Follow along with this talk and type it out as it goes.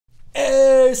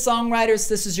songwriters,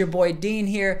 this is your boy Dean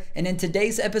here, and in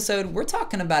today's episode we're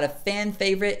talking about a fan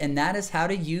favorite, and that is how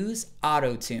to use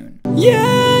AutoTune.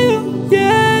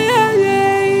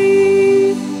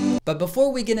 But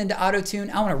before we get into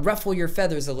AutoTune, I want to ruffle your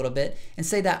feathers a little bit and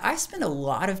say that I spend a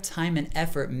lot of time and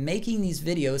effort making these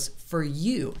videos for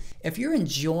you. If you're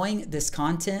enjoying this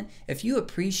content, if you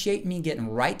appreciate me getting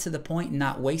right to the point and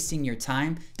not wasting your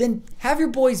time, then have your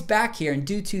boys back here and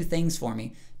do two things for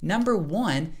me. Number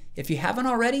one, if you haven't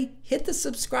already, hit the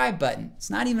subscribe button. It's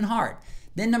not even hard.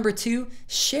 Then number two,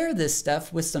 share this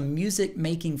stuff with some music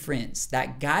making friends.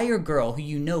 That guy or girl who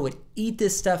you know would eat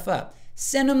this stuff up.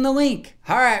 Send them the link.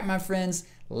 All right, my friends,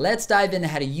 let's dive into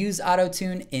how to use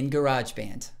AutoTune in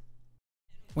GarageBand.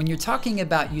 When you're talking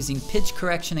about using pitch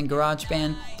correction in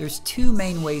GarageBand, there's two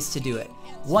main ways to do it.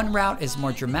 One route is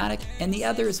more dramatic and the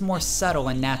other is more subtle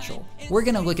and natural. We're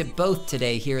gonna look at both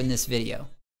today here in this video.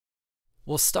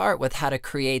 We'll start with how to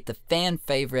create the fan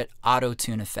favorite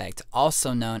AutoTune effect,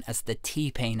 also known as the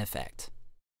T-Pain effect.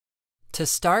 To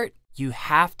start, you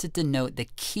have to denote the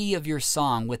key of your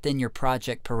song within your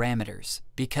project parameters,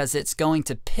 because it's going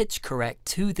to pitch correct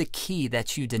to the key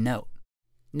that you denote.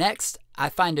 Next, I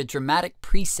find a dramatic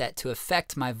preset to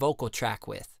affect my vocal track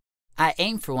with. I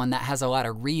aim for one that has a lot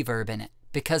of reverb in it,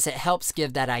 because it helps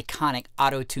give that iconic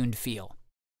auto-tuned feel.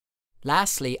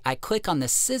 Lastly, I click on the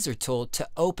scissor tool to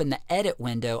open the edit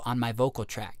window on my vocal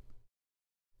track.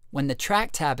 When the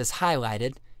track tab is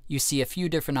highlighted, you see a few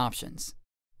different options.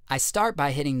 I start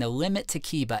by hitting the Limit to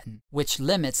Key button, which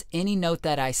limits any note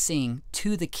that I sing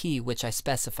to the key which I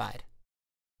specified.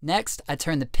 Next, I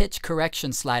turn the pitch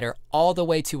correction slider all the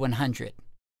way to 100.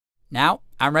 Now,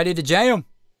 I'm ready to jam!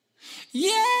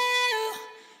 Yeah,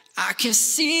 I can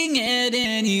sing it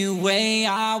any way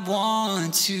I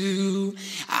want to.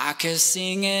 I can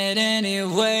sing it any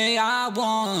way I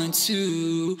want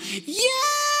to. Yeah!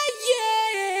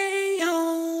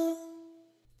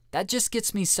 That just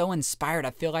gets me so inspired, I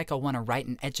feel like I want to write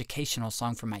an educational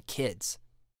song for my kids.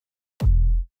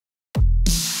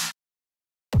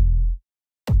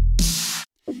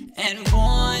 And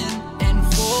 1,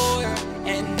 and 4,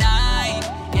 and 9,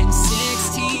 and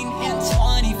 16, and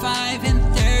 25, and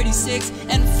 36,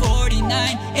 and 49,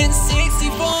 and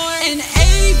 64, and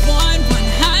 81,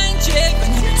 100,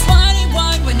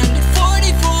 121,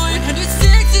 144,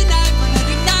 169,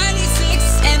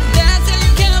 196, and that's how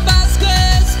you count by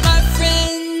squares, my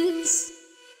friends.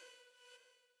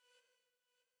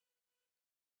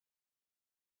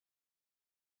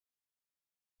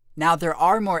 Now there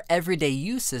are more everyday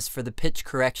uses for the pitch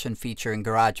correction feature in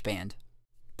GarageBand.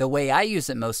 The way I use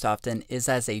it most often is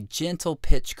as a gentle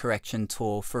pitch correction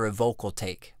tool for a vocal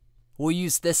take. We'll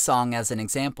use this song as an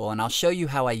example, and I'll show you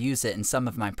how I use it in some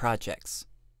of my projects.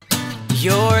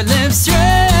 Your lips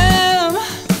trim,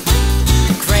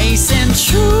 grace and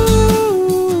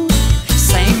truth,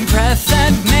 same breath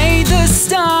that made the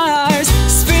stars,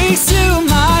 speaks to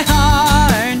my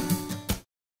heart.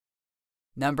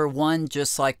 Number one,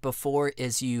 just like before,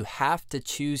 is you have to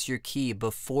choose your key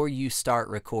before you start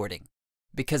recording.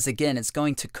 Because again, it's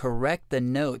going to correct the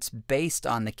notes based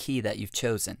on the key that you've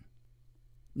chosen.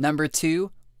 Number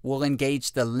two, we'll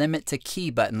engage the Limit to Key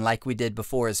button like we did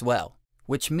before as well,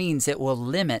 which means it will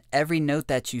limit every note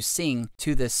that you sing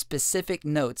to the specific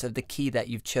notes of the key that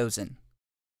you've chosen.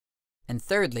 And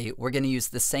thirdly, we're going to use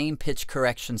the same pitch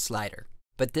correction slider,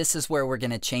 but this is where we're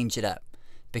going to change it up,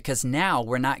 because now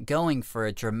we're not going for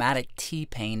a dramatic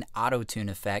T-Pain auto-tune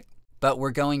effect, but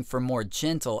we're going for more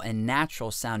gentle and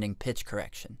natural sounding pitch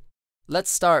correction.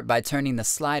 Let's start by turning the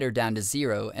slider down to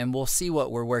 0 and we'll see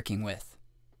what we're working with.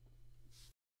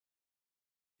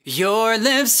 Your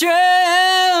lips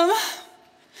trim,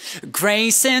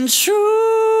 grace and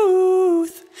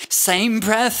truth, same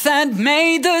breath that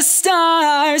made the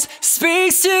stars,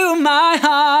 speaks to my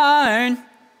heart.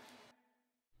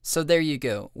 So there you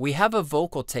go. We have a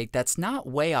vocal take that's not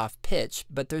way off pitch,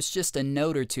 but there's just a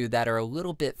note or two that are a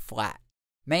little bit flat,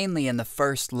 mainly in the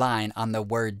first line on the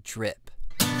word drip.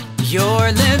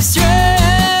 Your lips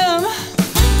trim,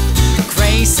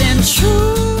 grace and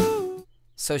truth.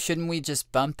 So shouldn't we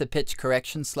just bump the pitch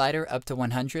correction slider up to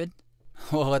 100?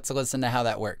 Well, let's listen to how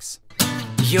that works.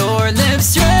 Your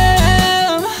lips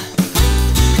trim,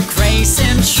 grace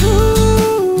and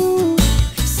truth.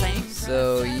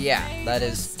 So yeah, that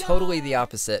is totally the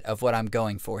opposite of what I'm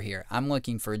going for here. I'm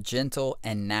looking for gentle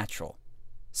and natural.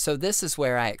 So this is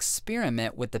where I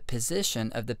experiment with the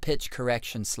position of the pitch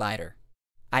correction slider.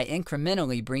 I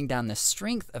incrementally bring down the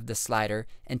strength of the slider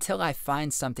until I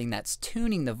find something that's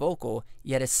tuning the vocal,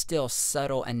 yet is still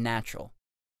subtle and natural.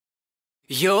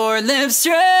 Your lips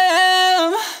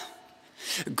trim,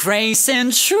 grace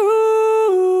and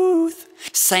truth,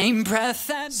 Same breath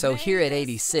that So here at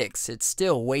 86, it's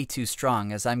still way too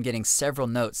strong as I'm getting several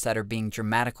notes that are being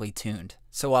dramatically tuned.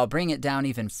 So I'll bring it down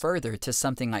even further to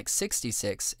something like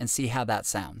 66 and see how that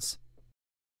sounds.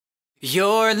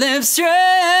 Your lips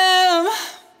trim,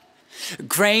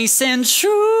 grace and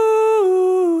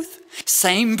truth,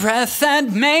 same breath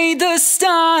that made the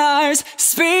stars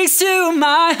speaks to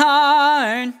my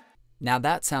heart. Now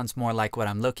that sounds more like what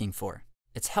I'm looking for.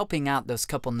 It's helping out those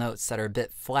couple notes that are a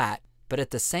bit flat, but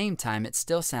at the same time it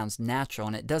still sounds natural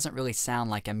and it doesn't really sound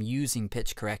like I'm using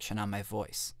pitch correction on my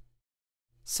voice.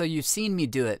 So you've seen me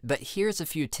do it, but here's a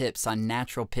few tips on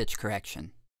natural pitch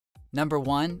correction. Number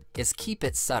 1 is keep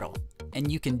it subtle,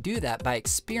 and you can do that by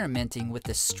experimenting with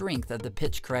the strength of the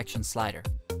pitch correction slider.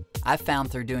 I've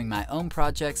found through doing my own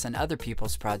projects and other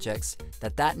people's projects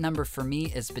that number for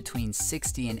me is between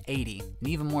 60 and 80, and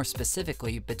even more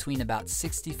specifically between about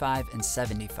 65 and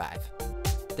 75.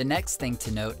 The next thing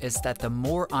to note is that the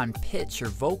more on pitch your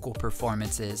vocal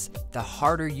performance is, the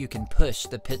harder you can push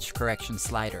the pitch correction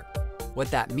slider. What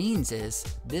that means is,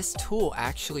 this tool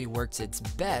actually works its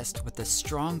best with a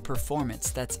strong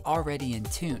performance that's already in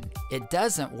tune. It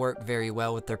doesn't work very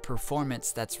well with the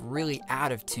performance that's really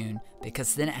out of tune,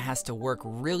 because then it has to work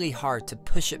really hard to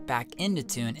push it back into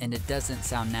tune and it doesn't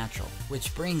sound natural.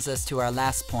 Which brings us to our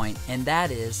last point, and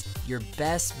that is, your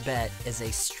best bet is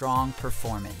a strong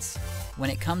performance. When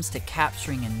it comes to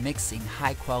capturing and mixing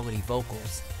high quality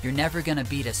vocals, you're never gonna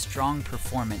beat a strong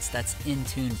performance that's in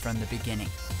tune from the beginning.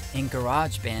 In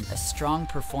GarageBand, a strong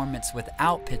performance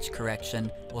without pitch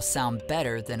correction will sound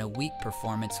better than a weak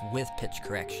performance with pitch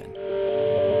correction.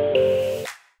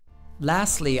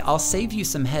 Lastly, I'll save you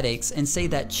some headaches and say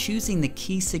that choosing the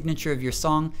key signature of your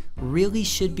song really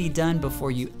should be done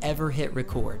before you ever hit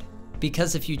record.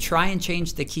 Because if you try and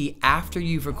change the key after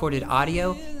you've recorded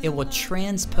audio, it will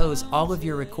transpose all of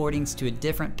your recordings to a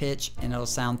different pitch and it'll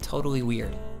sound totally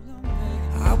weird.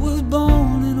 I was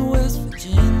born in West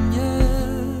Virginia.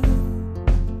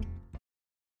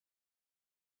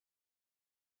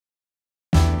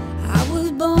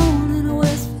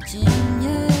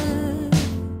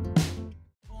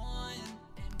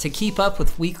 To keep up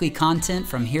with weekly content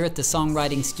from here at the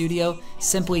Songwriting Studio,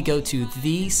 simply go to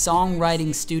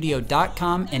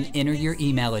thesongwritingstudio.com and enter your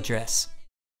email address.